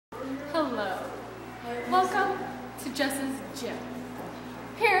Welcome to Jess's Gym.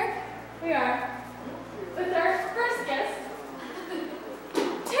 Here we are with our first guest,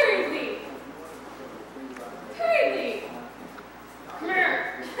 Terry Lee. Terry Lee, come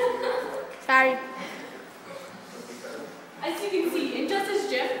here. Sorry. As you can see, in Jess's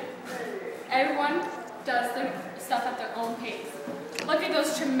Gym, everyone does their stuff at their own pace. Look at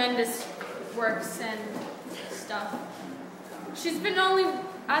those tremendous works and stuff. She's been only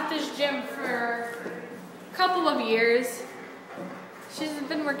at this gym for a couple of years. She's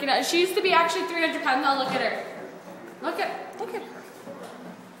been working out. She used to be actually 300 pounds. Now look at her. Look at her.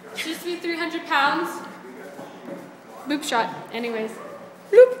 She used to be 300 pounds. Boop shot. Anyways.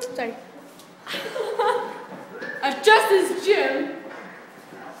 Bloop. Sorry. At Jess's Gym.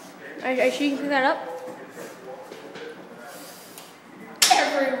 Are you sure you can pick that up?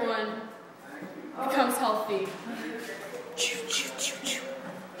 Everyone becomes healthy.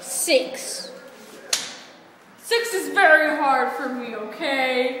 6. 6 is very hard for me,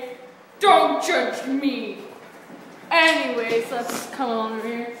 okay? Don't judge me. Anyways, let's come on over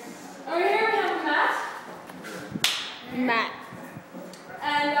here. Over here we have a mat.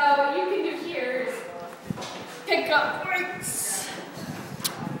 And what you can do here is pick up weights.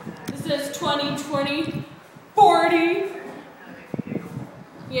 This is 20, 20, 40.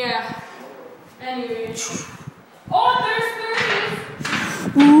 Yeah. Anyways. Oh, there's 30s.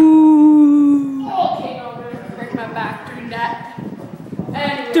 Ooh. Okay, no, I'm gonna break my back doing that.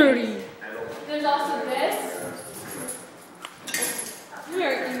 Anyways, 30. There's also this.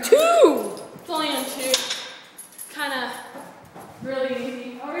 Here, 2. it's only on 2. Kind of really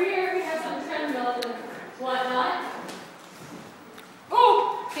easy. Over here we have some treadmills and whatnot.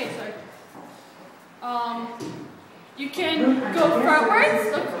 Oh, okay, sorry. You can go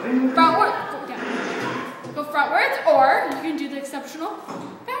frontwards. Look, frontwards. Go down. Go frontwards, or you can do the exceptional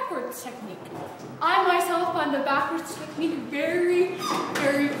backwards technique. I myself find the backwards technique very,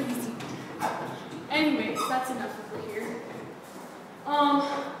 very easy. Anyways, that's enough over here. Come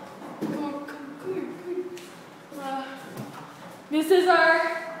here. This is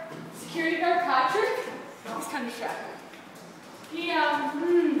our security guard, Patrick. He's kind of shy. He,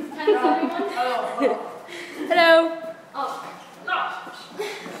 kind of funny one. Oh. Hello. Oh, no.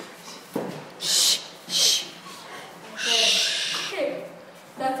 Shh. Okay,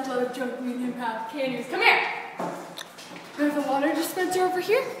 that's a little joke me and him have. Okay, anyways, come here. There's a water dispenser over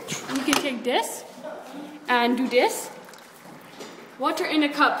here. And you can take this and do this. Water in a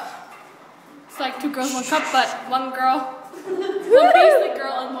cup. It's like 2 girls, 1 cup, but 1 girl, 1 basic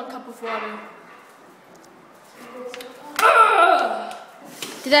girl and 1 cup of water. Ugh.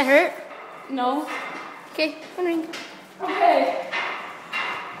 Did that hurt? No. Okay, one ring. Okay.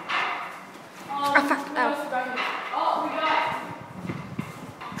 Fuck. What else we got here? Oh,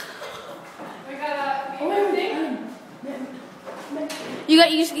 we got a thing.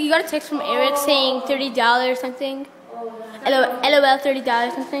 You got a text from Eric saying $30 something. LOL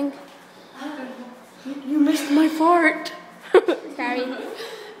 $30 something. You missed my fart. Sorry.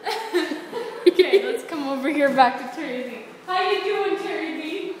 Okay, let's come over here back to Terry B. How you doing, Terry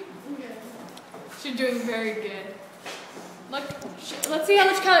B? Good. She's doing very good. Look, let's see how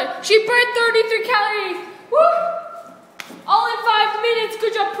much calories. She burned 33 calories. Woo! All in 5 minutes.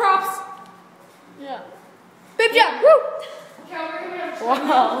 Good job, props. Yeah. Good job. Woo! Okay, we're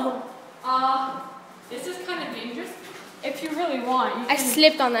gonna wow. This is kind of dangerous. If you really want, you can, I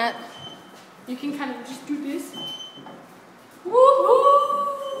slipped on that. You can kind of just do this. Woohoo!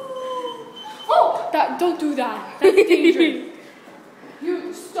 Oh, don't do that. That's dangerous.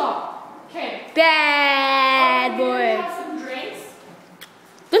 You stop. Okay. Bad We boy. have some drinks.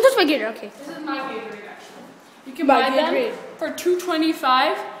 Don't touch my gator. Okay. This is my Gatorade, actually. You can My buy them Gatorade. for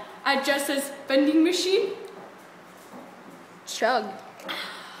 $2.25 at Jess's vending machine. Chug.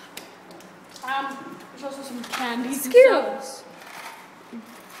 There's also some candy. Skittles.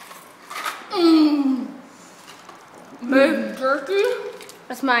 Big jerky.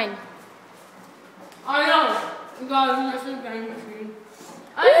 That's mine. I know. You got Jess's vending machine.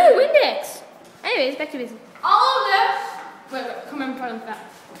 Ooh, Windex. Anyways, back to business. All of this. Wait, come in front of that.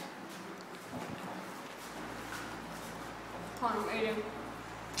 Hold on,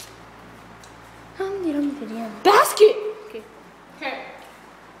 I'm eating. Basket! Okay. Okay.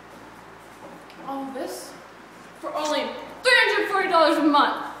 All of this for only $340 a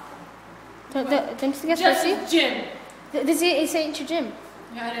month. Don't you think that's Just spicy? Gym. Does it say it's your gym?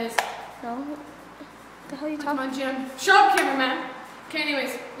 Yeah, it is. No. What the hell are you It's talking my gym. Shut up, cameraman. Okay,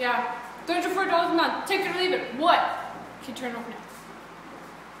 anyways, yeah. $340 a month. Take it or leave it. What? Okay, turn it off now.